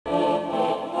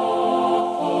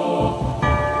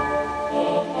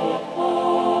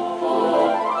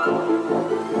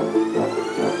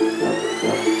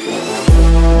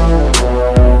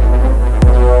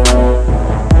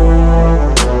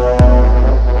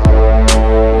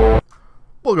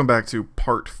Welcome back to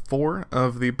part 4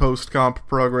 of the post-comp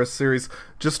progress series.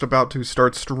 Just about to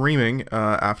start streaming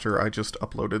after I just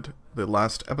uploaded the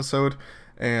last episode,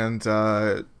 and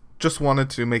just wanted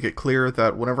to make it clear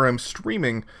that whenever I'm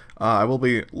streaming, I will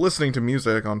be listening to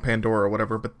music on Pandora or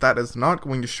whatever, but that is not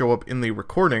going to show up in the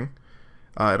recording.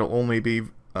 It'll only be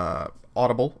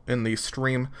audible in the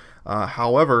stream.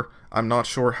 However, I'm not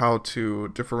sure how to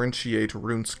differentiate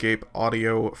RuneScape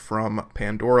audio from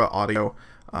Pandora audio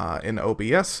in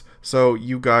OBS, so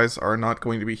you guys are not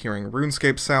going to be hearing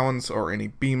RuneScape sounds or any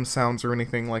beam sounds or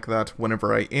anything like that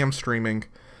whenever I am streaming,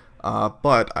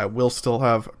 but I will still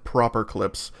have proper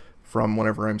clips from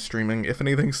whenever I'm streaming if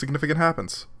anything significant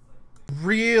happens.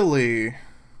 Really?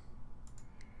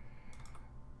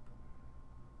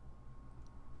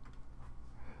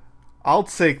 I'll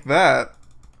take that.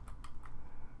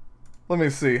 Let me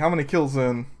see, how many kills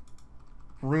in?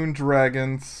 Rune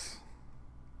Dragons...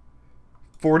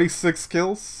 46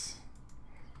 kills?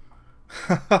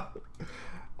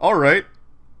 Alright.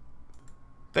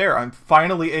 There, I'm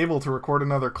finally able to record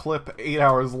another clip 8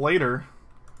 hours later.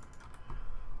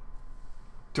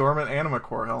 Dormant Anima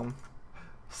Core Helm.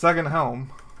 Second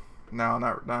helm. No,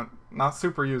 not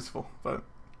super useful, but...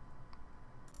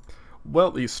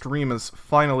 Well, the stream is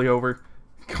finally over.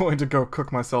 Going to go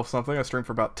cook myself something. I streamed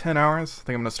for about 10 hours. I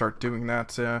think I'm going to start doing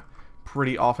that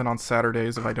pretty often on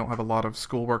Saturdays if I don't have a lot of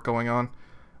schoolwork going on.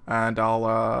 And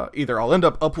either I'll end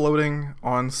up uploading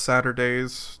on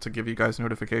Saturdays to give you guys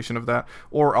notification of that,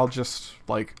 or I'll just,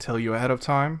 like, tell you ahead of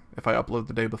time if I upload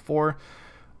the day before,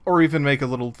 or even make a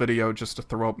little video just to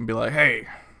throw up and be like, hey,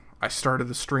 I started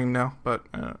the stream now. But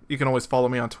you can always follow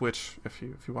me on Twitch if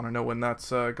you want to know when that's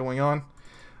going on.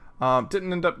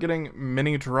 Didn't end up getting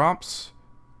many drops,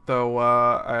 though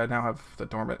I now have the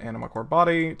Dormant Anima Core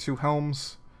Body, 2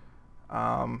 helms,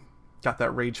 got that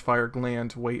Ragefire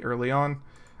Gland way early on.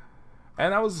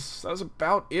 And that was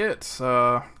about it.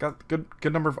 Got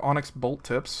good number of Onyx Bolt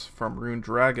tips from Rune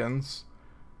Dragons.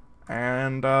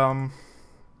 And,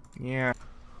 yeah.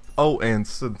 Oh, and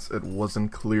since it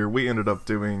wasn't clear, we ended up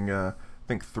doing, I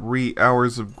think 3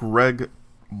 hours of Greg,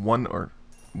 1 or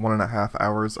 1.5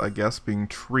 hours, I guess, being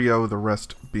trio, the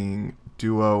rest being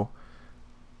duo.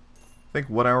 I think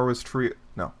 1 hour was trio,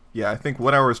 no, yeah, I think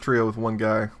 1 hour was trio with one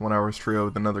guy, 1 hour was trio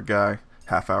with another guy,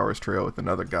 half hour was trio with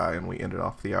another guy, and we ended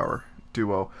off the hour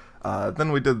duo.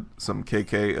 Then we did some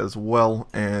KK as well,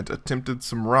 and attempted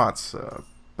some Rots,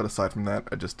 but aside from that,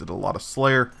 I just did a lot of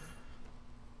Slayer.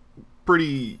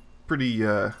 Pretty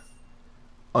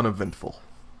uneventful.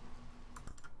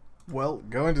 Well,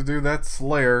 going to do that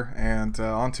Slayer, and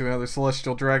onto another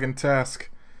Celestial Dragon task.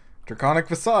 Draconic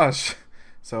Visage.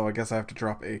 So I guess I have to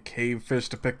drop a Cave Fish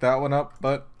to pick that one up,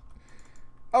 but...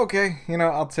 okay, you know,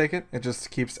 I'll take it. It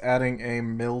just keeps adding a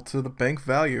mil to the bank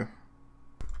value.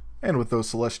 And with those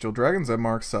Celestial Dragons, that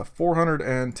marks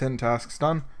 410 tasks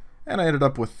done, and I ended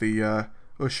up with the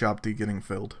Ushabti getting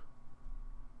filled.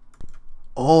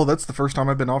 Oh, that's the first time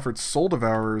I've been offered Soul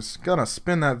Devourers. Gonna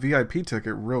spin that VIP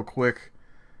ticket real quick.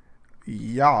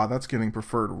 Yeah, that's getting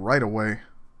preferred right away.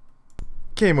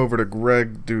 Came over to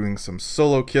Greg doing some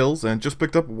solo kills and just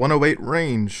picked up 108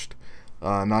 ranged.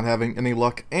 Not having any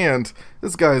luck, and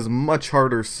this guy is much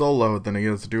harder solo than he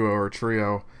is duo or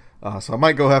trio. So I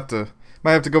might have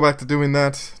to go back to doing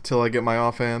that till I get my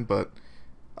offhand, but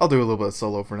I'll do a little bit of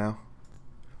solo for now.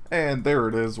 And there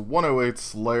it is, 108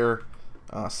 Slayer.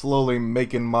 Slowly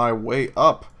making my way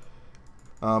up.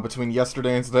 Between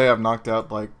yesterday and today, I've knocked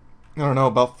out, like, I don't know,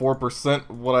 about 4%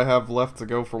 of what I have left to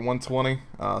go for 120.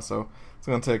 So it's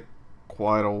going to take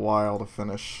quite a while to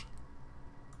finish.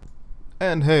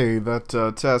 And hey, that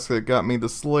task that got me the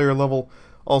Slayer level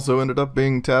also ended up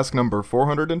being task number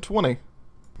 420.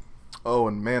 Oh,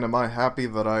 and man, am I happy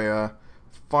that I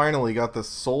finally got the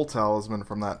Soul Talisman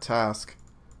from that task.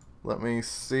 Let me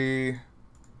see.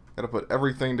 Gotta put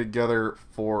everything together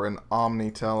for an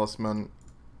Omni Talisman.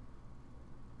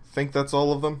 I think that's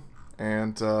all of them.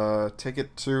 And take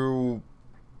it to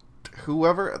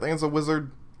whoever. I think it's a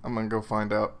wizard. I'm gonna go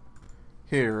find out.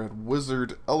 Here at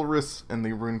Wizard Elris in the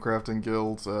Runecrafting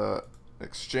Guild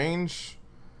exchange.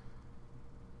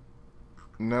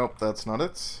 Nope, that's not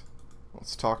it.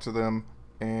 Let's talk to them,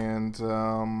 and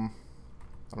I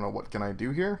don't know, what can I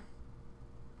do here?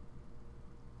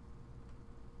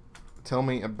 Tell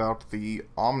me about the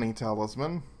Omni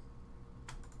Talisman,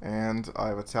 and I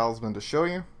have a talisman to show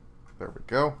you. There we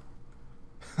go.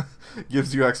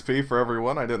 Gives you XP for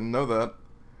everyone, I didn't know that.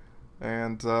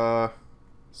 And,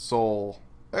 Soul.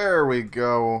 There we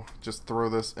go. Just throw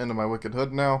this into my Wicked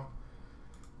Hood now.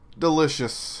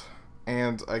 Delicious.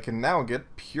 And I can now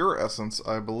get Pure Essence,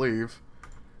 I believe.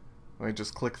 Let me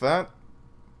just click that.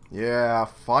 Yeah,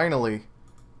 finally.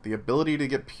 The ability to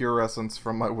get pure essence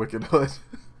from my Wicked Hood.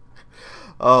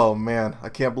 Oh man, I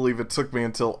can't believe it took me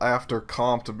until after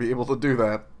comp to be able to do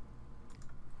that.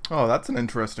 Oh, that's an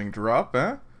interesting drop,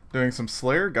 eh? Doing some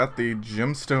Slayer, got the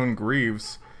Gemstone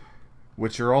Greaves,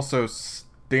 which are also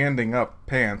standing up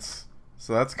pants.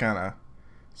 So that's kind of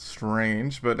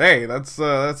strange, but hey,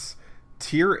 that's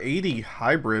tier 80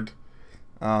 hybrid.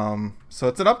 So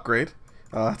it's an upgrade.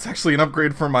 It's actually an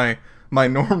upgrade for my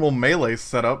normal melee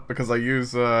setup because I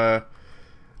use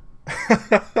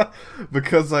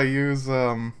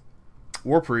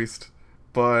War Priest.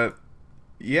 But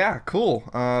yeah, cool.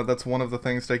 That's one of the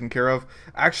things taken care of.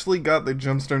 Actually got the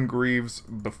Gemstone Greaves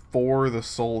before the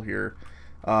soul here.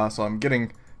 So I'm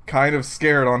getting kind of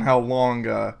scared on how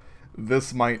long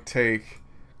this might take.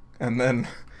 And then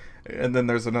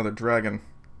there's another dragon.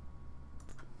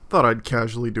 Thought I'd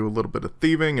casually do a little bit of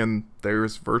thieving, and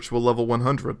there's virtual level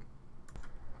 100.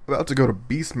 About to go to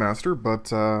Beastmaster,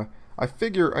 but I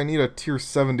figure I need a tier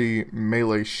 70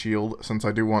 melee shield since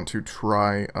I do want to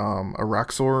try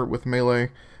Araxor with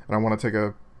melee, and I want to take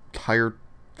a higher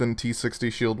than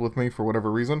T60 shield with me for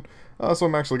whatever reason. So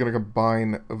I'm actually going to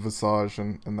combine Visage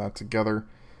and that together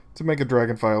to make a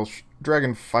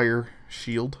Dragonfire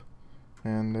shield.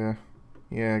 And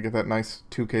yeah, get that nice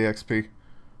 2k XP.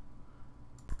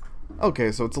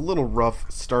 Okay, so it's a little rough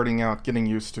starting out, getting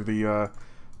used to the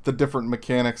different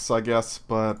mechanics, I guess,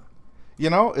 but you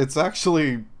know, it's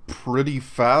actually pretty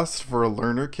fast for a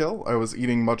learner kill. I was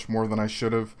eating much more than I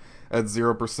should have at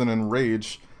 0% in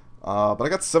rage, but I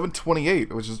got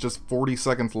 728, which is just 40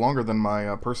 seconds longer than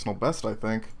my personal best, I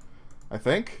think.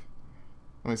 Let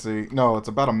me see. No, it's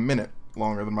about a minute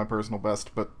longer than my personal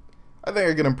best, but I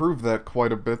think I can improve that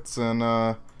quite a bit, and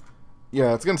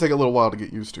yeah, it's going to take a little while to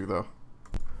get used to, though.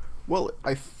 Well,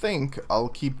 I think I'll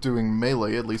keep doing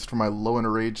melee, at least for my low in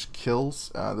rage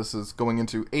kills. This is going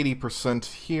into 80%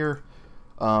 here.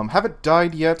 Haven't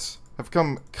died yet. I've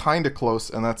come kind of close,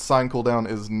 and that sign cooldown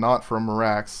is not from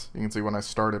Rax. You can see when I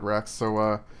started Rax.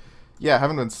 So, yeah,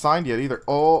 haven't been signed yet either.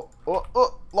 Oh,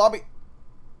 lobby.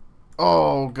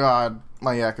 Oh, God.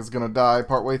 My yak is going to die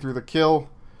partway through the kill.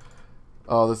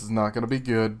 Oh, this is not going to be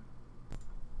good.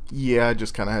 Yeah, I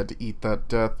just kind of had to eat that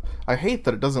death. I hate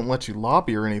that it doesn't let you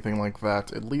lobby or anything like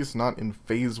that. At least not in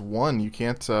phase 1. You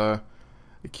can't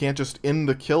just end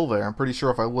the kill there. I'm pretty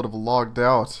sure if I would have logged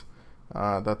out,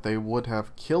 that they would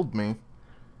have killed me.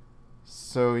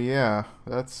 So yeah,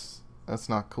 that's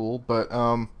not cool. But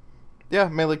yeah,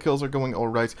 melee kills are going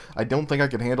alright. I don't think I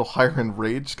can handle higher in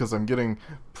rage because I'm getting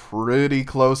pretty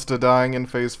close to dying in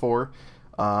phase 4.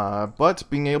 But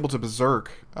being able to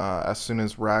berserk as soon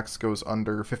as Rax goes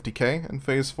under 50k in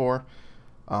phase 4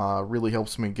 really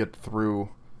helps me get through,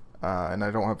 and I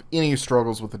don't have any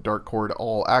struggles with the Dark Core at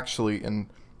all. Actually, in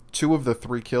 2 of the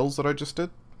 3 kills that I just did,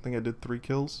 I think I did 3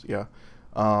 kills, yeah,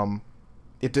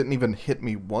 it didn't even hit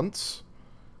me once,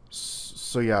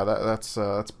 so yeah,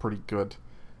 that's pretty good.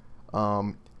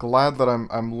 Glad that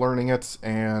I'm learning it,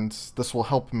 and this will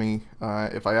help me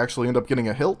if I actually end up getting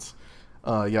a hilt.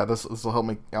 Yeah, this will help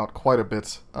me out quite a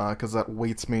bit, because that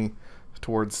weights me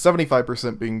towards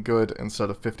 75% being good instead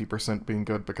of 50% being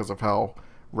good because of how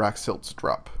Rax hilts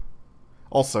drop.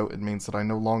 Also, it means that I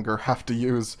no longer have to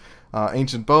use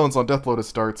Ancient Bones on Death Lotus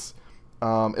starts.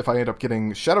 If I end up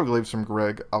getting Shadow Glaives from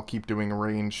Greg, I'll keep doing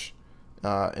range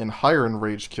and higher in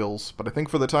rage kills, but I think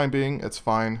for the time being, it's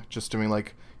fine. Just doing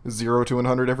like 0 to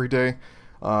 100 every day.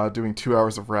 Doing 2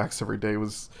 hours of Rax every day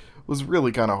was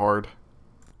really kind of hard.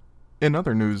 In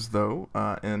other news, though,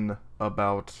 in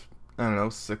about, I don't know,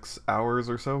 6 hours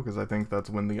or so, because I think that's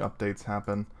when the updates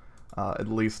happen, at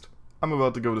least, I'm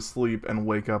about to go to sleep and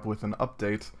wake up with an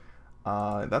update.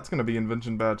 That's going to be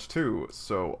Invention Batch 2,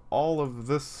 so all of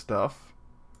this stuff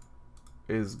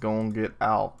is going to get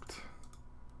out.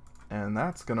 And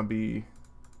that's going to be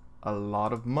a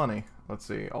lot of money. Let's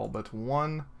see, all but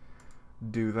 1,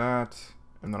 do that,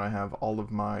 and then I have all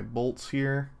of my bolts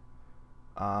here.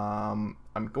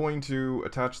 I'm going to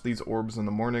attach these orbs in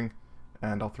the morning,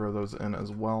 and I'll throw those in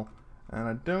as well. And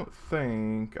I don't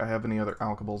think I have any other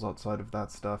alchables outside of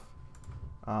that stuff.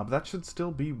 But that should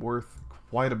still be worth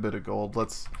quite a bit of gold.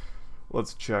 Let's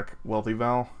check. Wealthy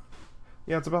Val.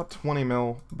 Yeah, it's about 20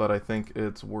 mil, but I think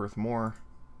it's worth more.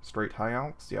 Straight high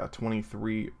alchs? Yeah,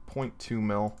 23.2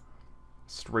 mil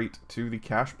straight to the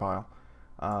cash pile.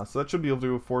 So that should be able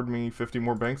to afford me 50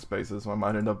 more bank spaces, so I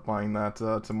might end up buying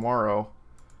that tomorrow.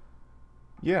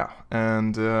 Yeah,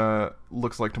 and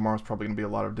looks like tomorrow's probably going to be a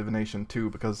lot of divination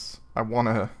too, because I want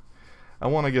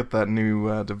to get that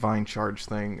new divine charge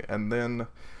thing, and then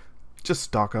just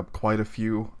stock up quite a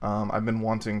few. I've been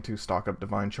wanting to stock up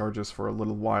divine charges for a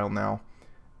little while now,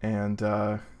 And,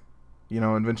 you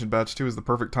know, Invention Batch 2 is the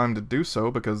perfect time to do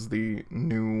so because the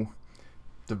new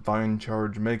Divine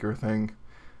Charge Maker thing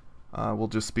will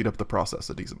just speed up the process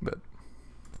a decent bit.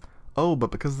 Oh,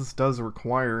 but because this does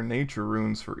require nature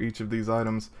runes for each of these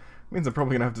items, it means I'm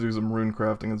probably going to have to do some rune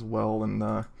crafting as well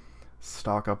and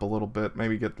stock up a little bit.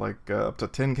 Maybe get like up to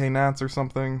 10k nats or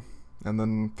something, and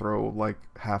then throw like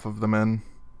half of them in,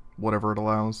 whatever it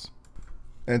allows.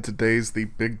 And today's the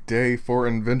big day for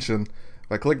Invention.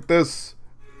 If I click this,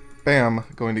 bam,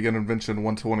 going to get Invention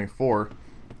 124.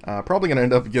 Probably going to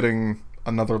end up getting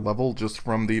another level just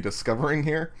from the discovering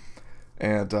here.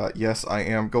 And yes, I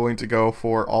am going to go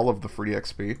for all of the free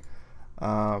XP.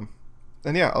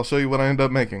 And yeah, I'll show you what I ended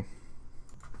up making.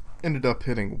 Ended up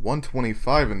hitting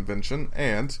 125 Invention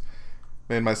and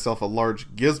made myself a large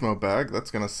gizmo bag.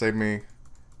 That's going to save me a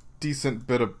decent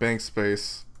bit of bank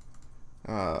space.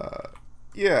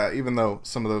 Yeah, even though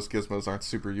some of those gizmos aren't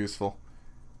super useful.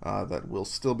 That will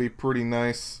still be pretty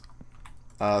nice.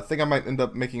 I think I might end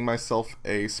up making myself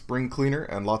a spring cleaner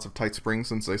and lots of tight springs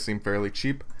since they seem fairly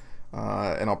cheap.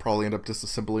 And I'll probably end up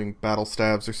disassembling battle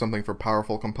stabs or something for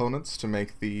powerful components to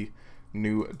make the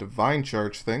new Divine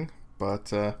Charge thing.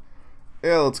 But,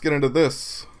 yeah, let's get into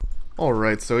this.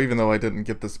 Alright, so even though I didn't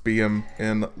get this BM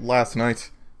in last night,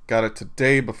 got it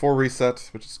today before reset,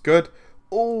 which is good.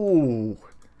 Oh,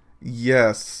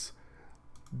 yes.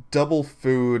 Double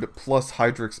food plus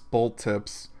Hydrix bolt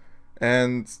tips.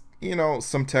 And, you know,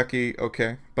 some techie,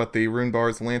 okay. But the rune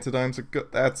bars, Lantidimes are good.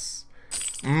 That's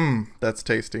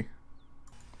tasty.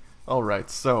 Alright,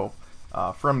 so,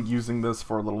 from using this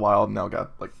for a little while, I've now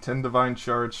got like 10 Divine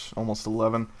Charge, almost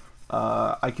 11.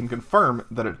 I can confirm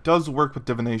that it does work with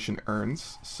Divination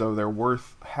Urns, so they're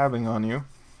worth having on you.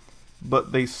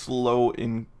 But they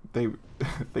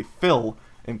they fill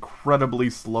incredibly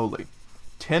slowly.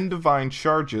 10 Divine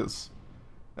Charges,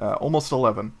 almost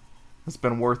 11, has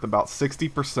been worth about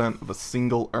 60% of a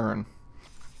single urn.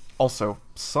 Also,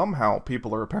 somehow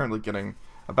people are apparently getting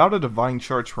about a Divine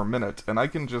Charge per minute, and I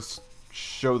can just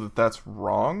show that that's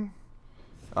wrong.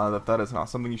 That is not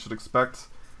something you should expect,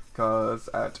 because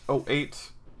at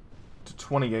 08 to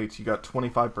 28 you got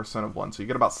 25% of one, so you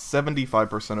get about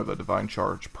 75% of a Divine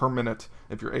Charge per minute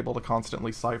if you're able to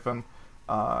constantly siphon,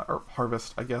 or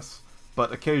harvest, I guess.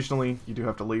 But occasionally you do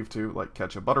have to leave to like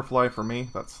catch a butterfly, for me,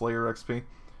 that's Slayer XP,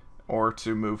 or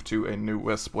to move to a new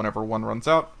wisp whenever one runs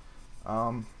out.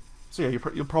 So yeah,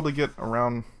 you'll probably get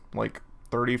around like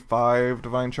 35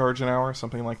 Divine Charge an hour,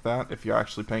 something like that, if you're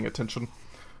actually paying attention.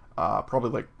 Probably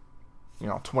like, you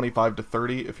know, 25 to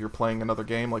 30 if you're playing another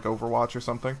game like Overwatch or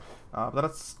something. But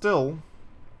that's still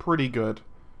pretty good.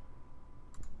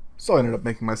 So I ended up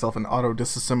making myself an auto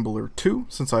disassembler too,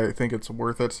 since I think it's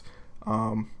worth it.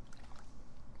 I'll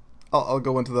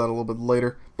go into that a little bit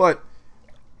later. But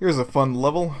here's a fun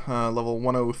level, level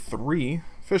 103,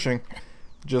 fishing.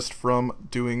 Just from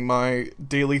doing my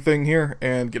daily thing here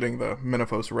and getting the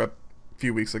Menifos rep a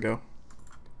few weeks ago.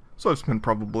 So I've spent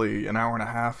probably an hour and a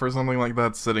half or something like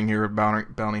that sitting here at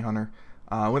Bounty Hunter.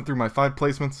 Went through my 5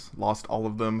 placements, lost all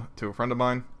of them to a friend of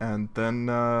mine, and then,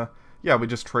 yeah, we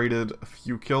just traded a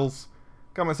few kills.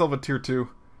 Got myself a tier 2.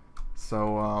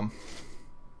 So,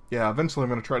 yeah, eventually I'm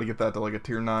going to try to get that to like a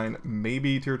tier 9,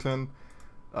 maybe tier 10,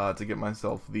 to get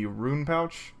myself the rune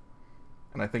pouch.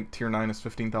 And I think tier 9 is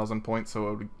 15,000 points,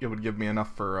 so it would give me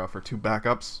enough for 2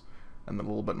 backups, and then a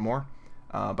little bit more.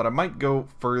 But I might go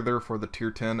further for the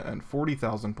tier 10 and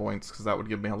 40,000 points, because that would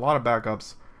give me a lot of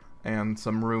backups, and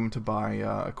some room to buy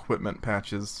equipment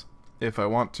patches if I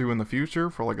want to in the future,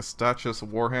 for like a Statius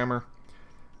Warhammer.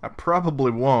 I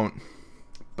probably won't,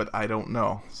 but I don't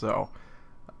know, so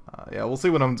yeah, we'll see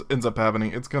what ends up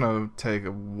happening. It's gonna take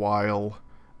a while,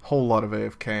 whole lot of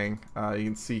AFKing. You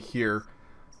can see here,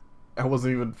 I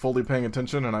wasn't even fully paying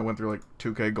attention, and I went through like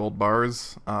 2k gold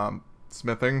bars,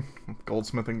 smithing,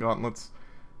 goldsmithing gauntlets.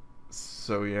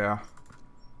 So yeah,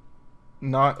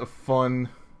 not a fun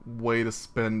way to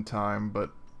spend time, but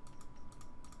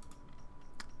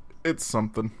it's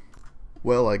something.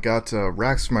 Well, I got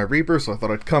racks for my Reaper, so I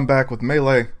thought I'd come back with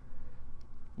melee.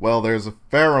 Well, there's a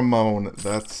pheromone.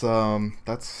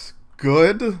 That's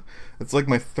good. It's like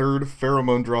my 3rd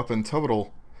pheromone drop in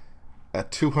total at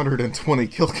 220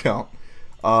 kill count.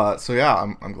 So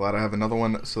yeah, I'm glad I have another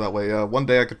one, so that way one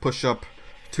day I could push up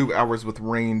 2 hours with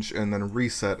range and then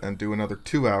reset and do another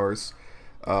 2 hours.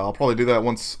 I'll probably do that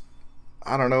once,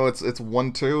 I don't know, it's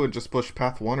 1-2 and just push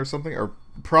path 1 or something, or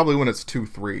probably when it's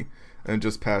 2-3 and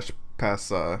just push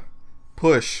path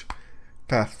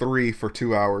 3 for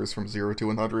 2 hours from 0 to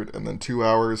 100, and then 2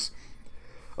 hours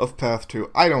of path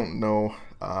 2. I don't know,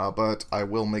 but I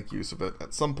will make use of it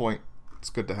at some point. It's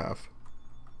good to have.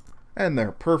 And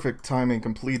there, perfect timing,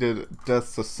 completed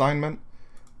Death's assignment.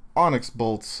 Onyx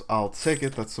bolts, I'll take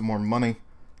it, that's some more money.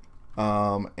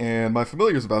 And my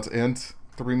familiar's about to end.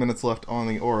 3 minutes left on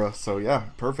the aura, so yeah,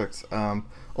 perfect.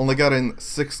 Only got in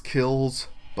 6 kills,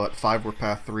 but 5 were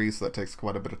path 3, so that takes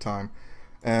quite a bit of time.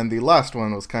 And the last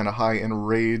one was kind of high in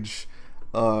rage.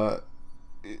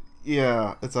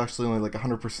 Yeah, it's actually only like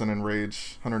 100% in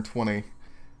rage, 120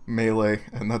 melee,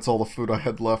 and that's all the food I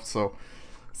had left, so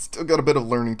still got a bit of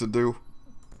learning to do.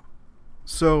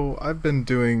 So I've been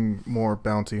doing more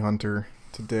bounty hunter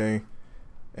today,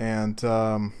 and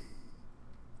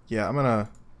yeah, I'm gonna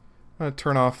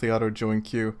turn off the auto join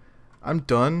queue. I'm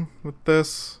done with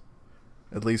this,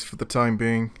 at least for the time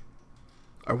being.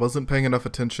 I wasn't paying enough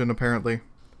attention apparently,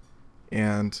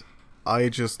 and I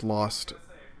just lost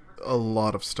a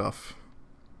lot of stuff.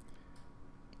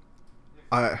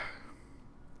 I'm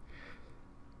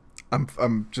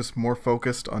just more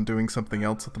focused on doing something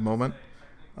else at the moment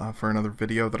for another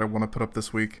video that I want to put up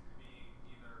this week,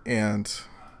 and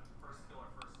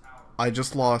I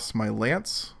just lost my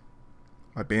lance,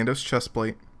 my Bandos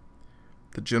chestplate,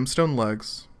 the gemstone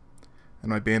legs,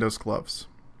 and my Bandos gloves.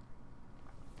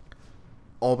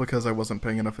 All because I wasn't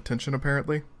paying enough attention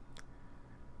apparently.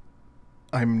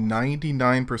 I'm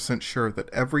 99% sure that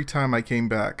every time I came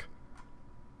back,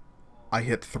 I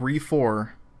hit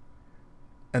 3-4,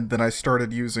 and then I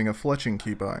started using a fletching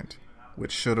keybind,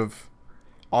 which should have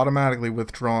automatically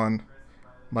withdrawn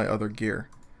my other gear.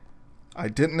 I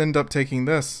didn't end up taking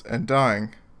this and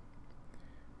dying,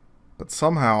 but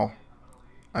somehow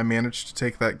I managed to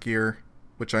take that gear,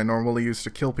 which I normally use to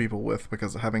kill people with,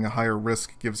 because having a higher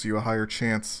risk gives you a higher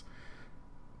chance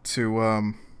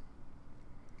to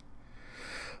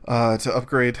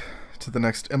upgrade to the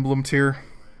next emblem tier.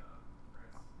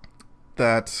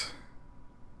 That,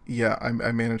 yeah,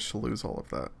 I managed to lose all of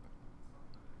that.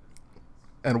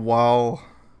 And while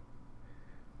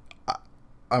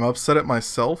I'm upset at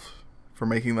myself for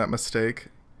making that mistake,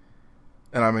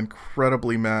 and I'm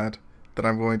incredibly mad that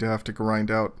I'm going to have to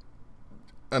grind out,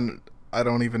 and I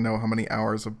don't even know how many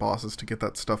hours of bosses to get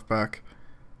that stuff back.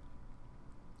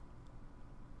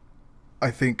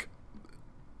 I think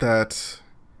that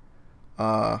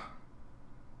I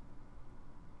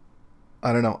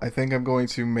don't know. I think I'm going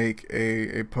to make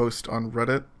a post on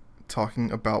Reddit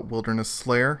talking about Wilderness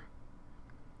Slayer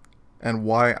and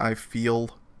why I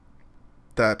feel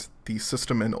that the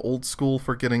system in old school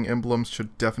for getting emblems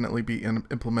should definitely be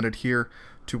implemented here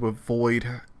to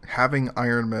avoid having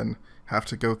Ironman have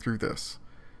to go through this.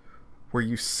 Where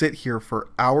you sit here for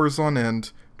hours on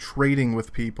end, trading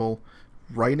with people,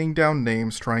 writing down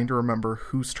names, trying to remember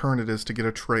whose turn it is to get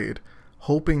a trade,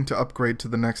 hoping to upgrade to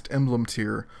the next emblem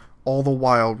tier, all the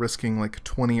while risking like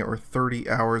 20 or 30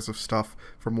 hours of stuff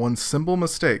from one simple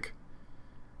mistake.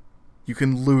 You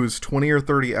can lose 20 or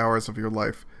 30 hours of your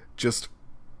life just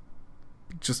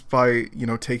by, you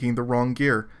know, taking the wrong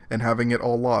gear and having it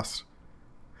all lost.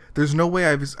 There's no way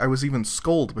I was even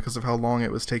skulled because of how long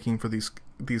it was taking for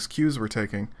these queues were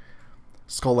taking.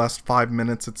 Skull lasts 5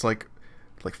 minutes. It's like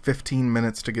 15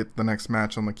 minutes to get the next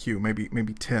match on the queue,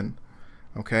 maybe 10.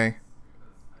 Okay?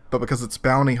 But because it's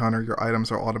bounty hunter, your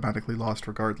items are automatically lost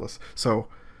regardless. So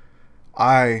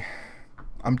I'm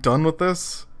done with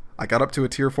this. I got up to a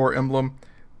tier 4 emblem.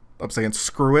 I'm saying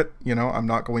screw it, you know, I'm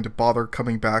not going to bother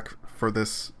coming back for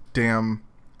this damn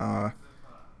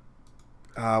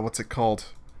what's it called?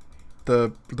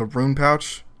 The rune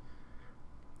pouch.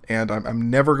 And I'm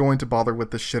never going to bother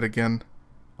with this shit again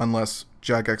unless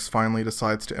Jagex finally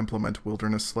decides to implement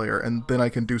Wilderness Slayer, and then I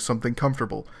can do something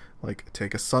comfortable, like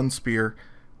take a Sun Spear,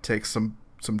 take some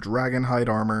dragon hide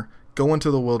armor, go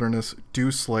into the wilderness,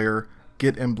 do Slayer,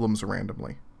 get emblems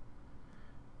randomly.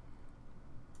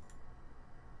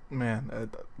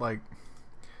 Man, like,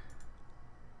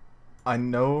 I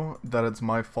know that it's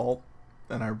my fault,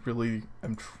 and I really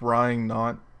am trying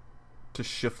not to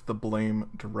shift the blame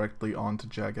directly onto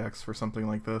Jagex for something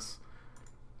like this.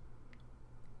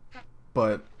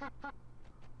 But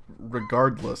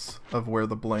regardless of where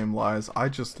the blame lies, I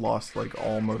just lost like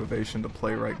all motivation to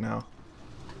play right now.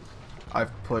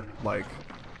 I've put like,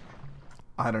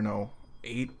 I don't know,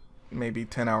 8, maybe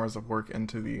 10 hours of work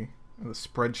into the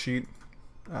spreadsheet,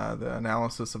 the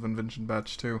analysis of Invention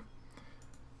Batch 2.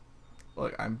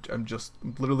 Like I'm just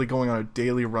literally going on a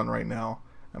daily run right now.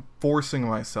 I'm forcing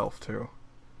myself to.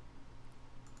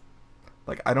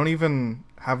 Like, I don't even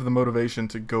have the motivation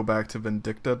to go back to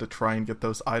Vindicta to try and get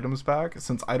those items back,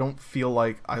 since I don't feel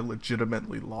like I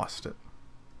legitimately lost it.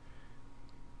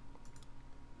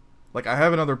 Like, I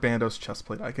have another Bandos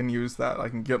chestplate. I can use that. I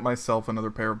can get myself another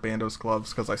pair of Bandos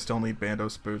gloves, because I still need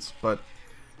Bandos boots, but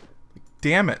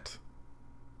damn it.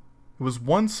 It was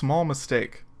one small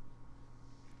mistake.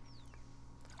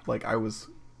 Like, I was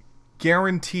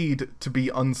guaranteed to be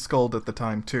unskulled at the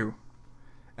time, too.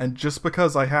 And just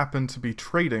because I happened to be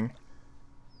trading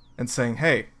and saying,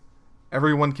 hey,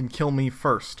 everyone can kill me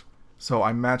first. So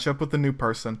I match up with the new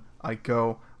person, I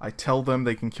go, I tell them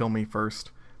they can kill me first,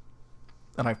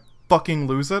 and I fucking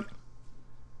lose it.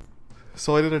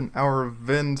 So I did an hour of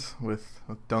Vind with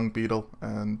Dung Beetle,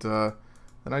 and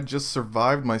then I just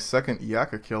survived my second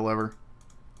Yakka kill ever.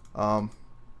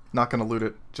 Not gonna loot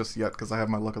it just yet because I have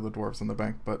my Luck of the Dwarves in the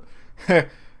bank, but hey,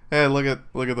 look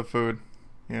at the food.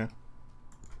 Yeah.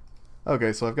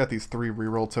 Okay, so I've got these 3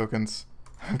 reroll tokens.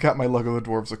 I've got my Luck of the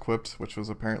Dwarves equipped, which was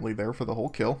apparently there for the whole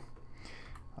kill.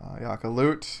 Yakka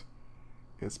loot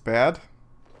is bad.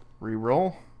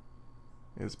 Reroll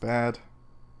is bad.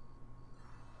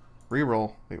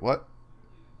 Reroll. Wait, what?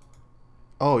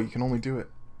 Oh, you can only do it.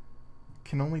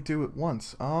 Can only do it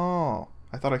once. Oh,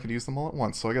 I thought I could use them all at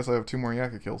once, so I guess I have 2 more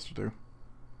Yakka kills to do.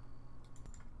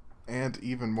 And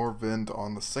even more Vind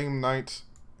on the same night,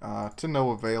 to no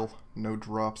avail. No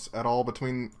drops at all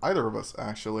between either of us,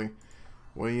 actually.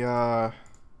 We,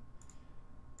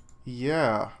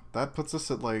 yeah, that puts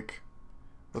us at, like,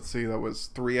 let's see, that was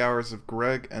 3 hours of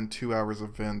Greg and 2 hours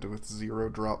of Vind with 0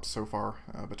 drops so far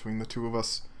between the 2 of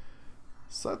us.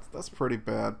 So that's pretty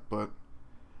bad, but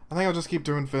I think I'll just keep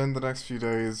doing Vind the next few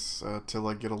days till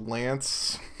I get a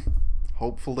Lance,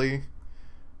 hopefully.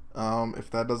 If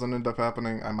that doesn't end up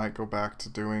happening, I might go back to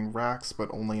doing racks, but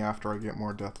only after I get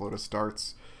more Death Lotus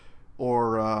darts,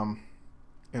 or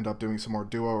end up doing some more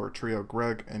duo or trio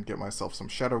Greg and get myself some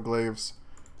Shadow Glaives,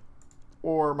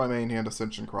 or my main hand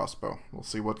Ascension Crossbow. We'll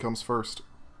see what comes first.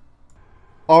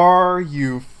 Are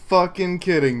you fucking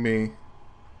kidding me?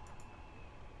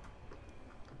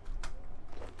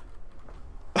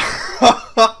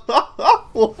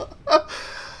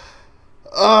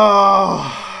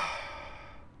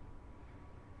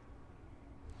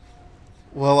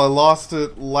 Well, I lost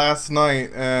it last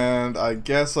night, and I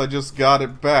guess I just got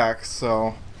it back,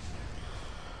 so...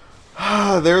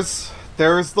 there's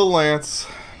the Lance.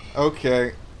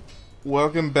 Okay.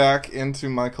 Welcome back into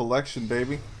my collection,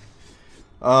 baby.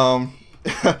 I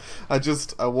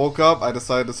woke up, I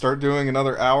decided to start doing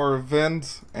another hour of Vind,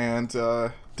 and,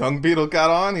 Dung Beetle got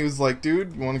on. He was like,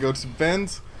 dude, you want to go to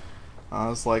Vind? I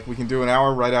was like, we can do an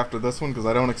hour right after this one, because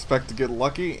I don't expect to get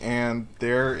lucky, and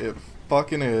there it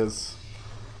fucking is.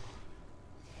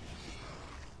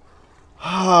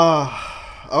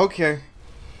 Okay.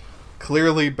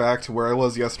 Clearly back to where I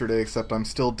was yesterday, except I'm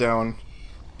still down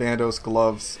Bandos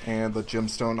gloves and the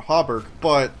gemstone hauberk,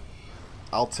 but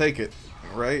I'll take it,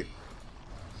 right?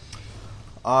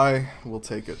 I will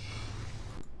take it.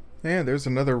 And there's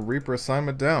another Reaper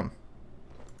assignment down.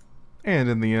 And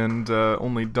in the end,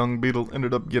 only Dung Beetle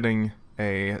ended up getting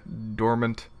a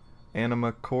dormant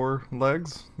anima core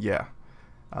legs. Yeah.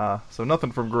 So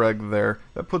nothing from Greg there.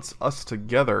 That puts us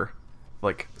together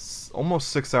like almost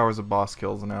 6 hours of boss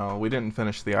kills now. We didn't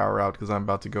finish the hour out because I'm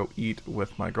about to go eat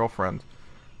with my girlfriend.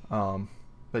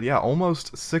 But yeah,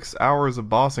 almost 6 hours of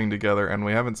bossing together, and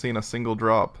we haven't seen a single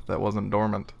drop that wasn't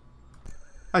dormant.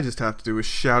 I just have to do a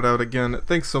shout out again.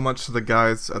 Thanks so much to the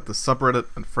guys at the subreddit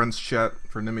and friends chat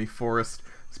for Nimi Forest,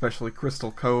 especially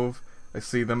Crystal Cove. I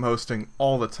see them hosting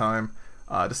all the time.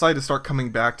 Decided to start coming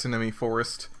back to Nimi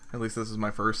Forest. At least this is my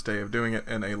first day of doing it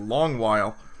in a long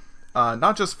while.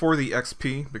 Not just for the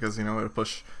XP, because, you know, it'll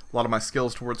push a lot of my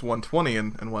skills towards 120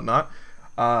 and whatnot,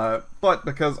 but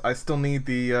because I still need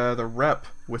the rep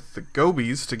with the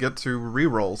gobies to get to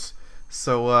rerolls.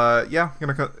 So, yeah, I'm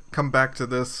gonna come back to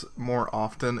this more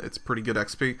often. It's pretty good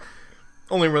XP.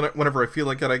 Only whenever I feel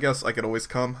like it, I guess. I could always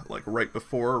come, like, right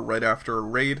before or right after a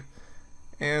raid.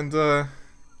 And,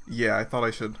 yeah, I thought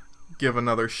I should give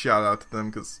another shout out to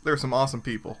them, because they're some awesome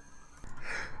people.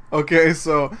 Okay,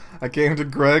 so I came to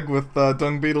Greg with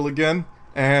Dung Beetle again,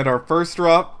 and our first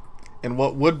drop, in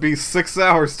what would be 6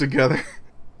 hours together,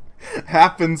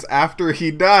 happens after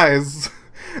he dies.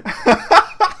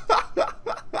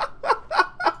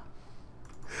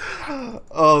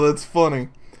 Oh, that's funny.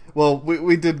 Well,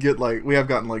 we did get, like, we have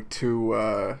gotten, like, 2,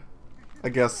 I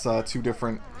guess, 2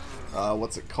 different,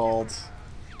 what's it called?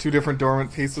 2 different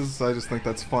dormant pieces. I just think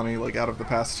that's funny, like, out of the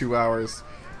past 2 hours,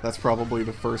 that's probably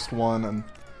the first one, and...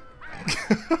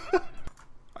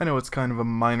 I know it's kind of a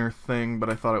minor thing, but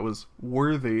I thought it was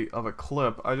worthy of a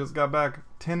clip. I just got back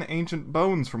 10 ancient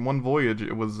bones from one voyage.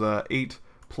 It was 8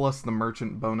 plus the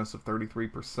merchant bonus of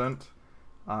 33%.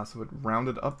 So it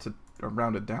rounded up to, or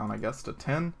rounded down, I guess, to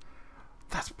 10.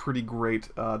 That's pretty great.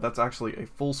 That's actually a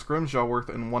full scrimshaw worth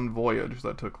in one voyage.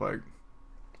 That took, like,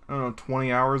 I don't know,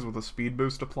 20 hours with a speed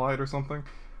boost applied or something.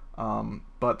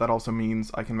 But that also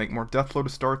means I can make more Death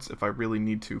Lotus starts if I really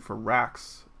need to for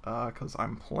racks, because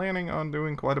I'm planning on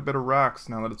doing quite a bit of racks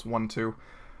now that it's 1-2.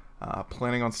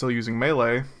 Planning on still using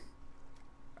melee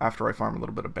after I farm a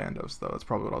little bit of bandos, though. That's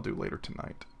probably what I'll do later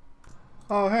tonight.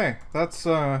 Oh, hey, that's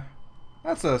a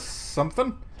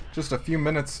something. Just a few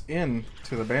minutes in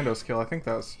to the bandos kill. I think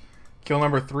that was kill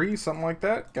number 3, something like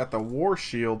that. Got the war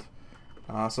shield.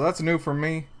 So that's new for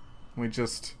me. We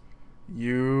just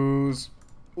use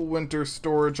winter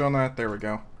storage on that. There we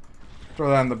go.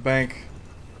 Throw that in the bank.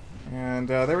 And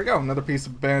there we go. Another piece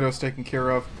of bandos taken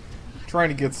care of. Trying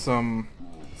to get some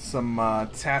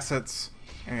tassets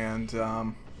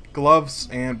and gloves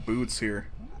and boots here.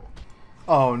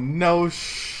 Oh no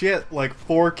shit, like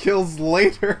 4 kills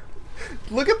later.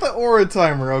 Look at the aura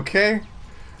timer, okay?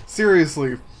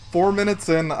 Seriously, 4 minutes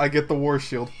in, I get the war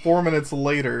shield. 4 minutes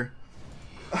later,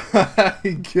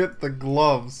 I get the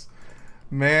gloves.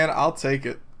 Man, I'll take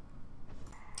it.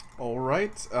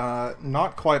 Alright,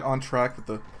 not quite on track with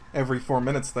the every 4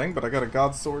 minutes thing, but I got a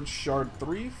God Sword Shard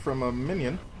 3 from a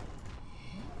minion.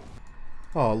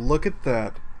 Oh, look at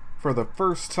that. For the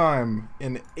first time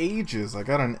in ages, I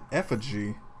got an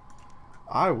effigy.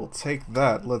 I will take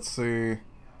that. Let's see.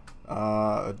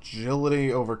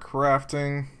 Agility over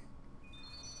crafting.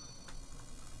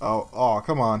 Oh,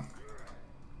 come on.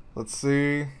 Let's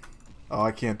see. Oh,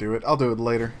 I can't do it. I'll do it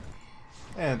later.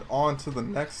 And on to the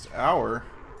next hour.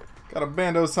 Got a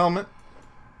Bandos helmet.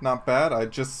 Not bad. I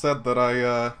just said that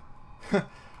I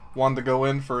wanted to go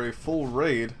in for a full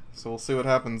raid, so we'll see what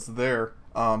happens there.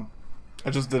 I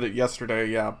just did it yesterday,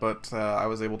 yeah, but I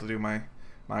was able to do my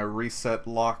reset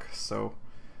lock, so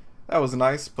that was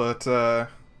nice, but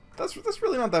that's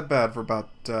really not that bad for about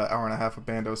hour and a half of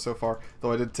Bandos so far,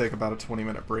 though I did take about a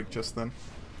 20-minute break just then.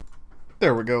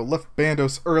 There we go, left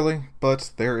Bandos early,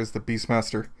 but there is the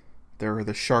Beastmaster. There are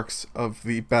the sharks of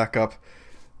the backup.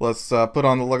 Let's put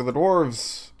on the Luck of the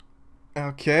Dwarves.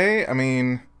 Okay, I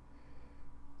mean,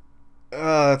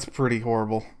 that's pretty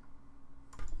horrible.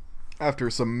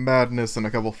 After some madness and a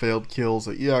couple failed kills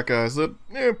at Yaka, I said,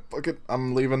 fuck it,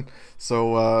 I'm leaving.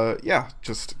 So, yeah,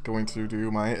 just going to do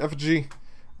my effigy.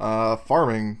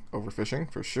 Farming over fishing,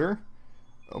 for sure.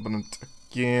 Open it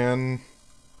again.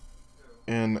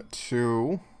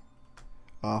 Into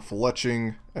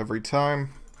fletching every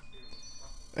time.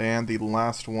 And the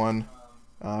last one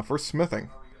for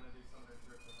smithing.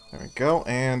 There we go.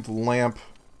 And lamp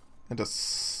into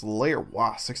Slayer.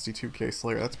 Wow, 62k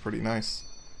Slayer, that's pretty nice.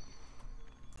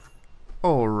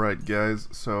 Alright guys,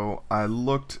 so I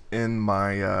looked in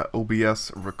my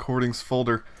OBS recordings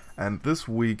folder, and this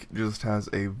week just has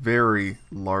a very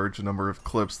large number of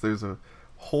clips. There's a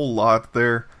whole lot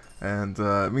there, and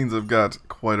it means I've got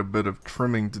quite a bit of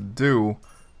trimming to do,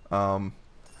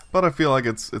 but I feel like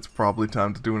it's probably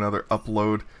time to do another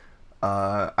upload.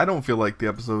 I don't feel like the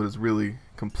episode is really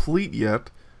complete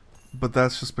yet, but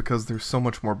that's just because there's so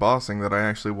much more bossing that I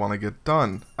actually want to get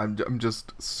done. I'm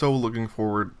just so looking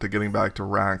forward to getting back to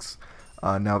racks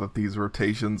now that these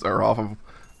rotations are off of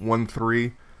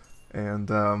 1-3. And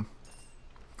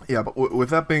yeah, but with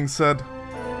that being said,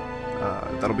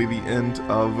 that'll be the end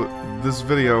of this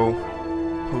video,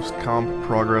 post-comp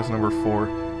progress number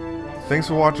 4. Thanks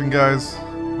for watching, guys.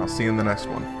 I'll see you in the next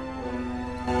one.